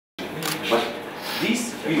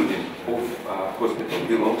hospital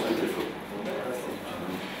belongs to KFU.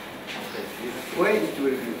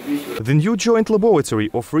 The new joint laboratory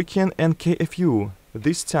of RIKEN and KFU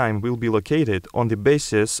this time will be located on the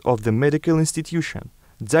basis of the medical institution.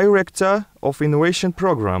 Director of Innovation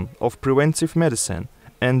Program of Preventive Medicine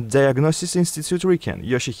and Diagnosis Institute RIKEN,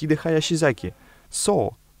 Yoshihide Hayashizaki,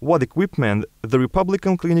 saw what equipment the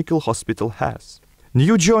Republican Clinical Hospital has.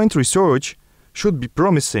 New joint research should be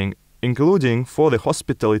promising, including for the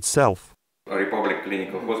hospital itself. Republic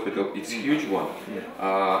Clinical Hospital, it's a huge one.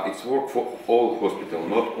 It's work for all hospital,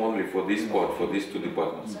 not only for this part, for these two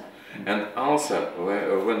departments. And also,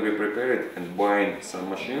 when we prepared and buying some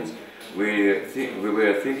machines, we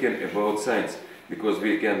were thinking about science, because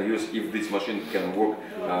we can use, if this machine can work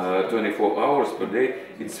 24 hours per day,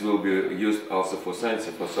 it will be used also for science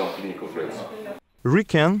and for some clinical trials.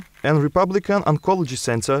 RIKEN and Republican Oncology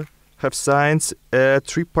Center have signed a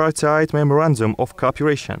tripartite memorandum of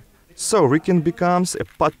cooperation. So RIKEN becomes a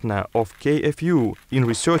partner of KFU in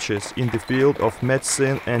researches in the field of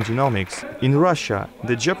medicine and genomics. In Russia,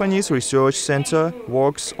 the Japanese Research Center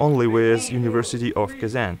works only with University of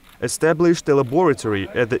Kazan, established a laboratory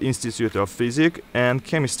at the Institute of Physics and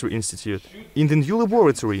Chemistry Institute. In the new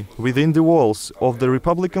laboratory, within the walls of the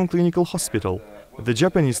Republican Clinical Hospital, the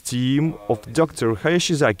Japanese team of Dr.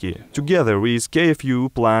 Hayashizaki, together with KFU,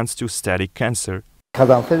 plans to study cancer.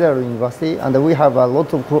 Kazan Federal University, and we have a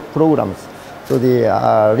lot of programs, so they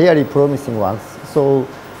are really promising ones. So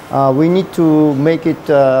we need to make it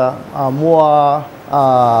more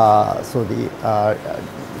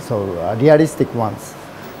realistic ones.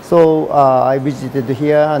 So I visited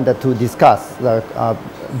here and to discuss the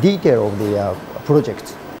detail of the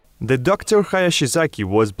project. The Dr. Hayashizaki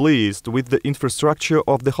was pleased with the infrastructure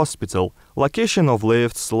of the hospital, location of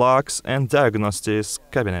lifts, locks and diagnostics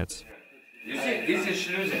cabinets. You see, this is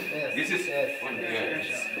schlusing. This is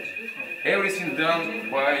everything done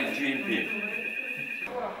by GMP.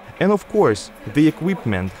 And of course, the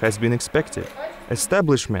equipment has been expected.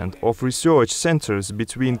 Establishment of research centers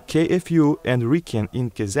between KFU and RIKEN in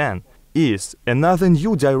Kazan is another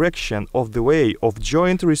new direction of the way of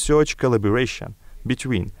joint research collaboration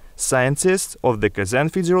between scientists of the Japan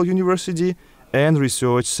Federal University and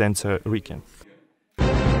Research Center RIKEN.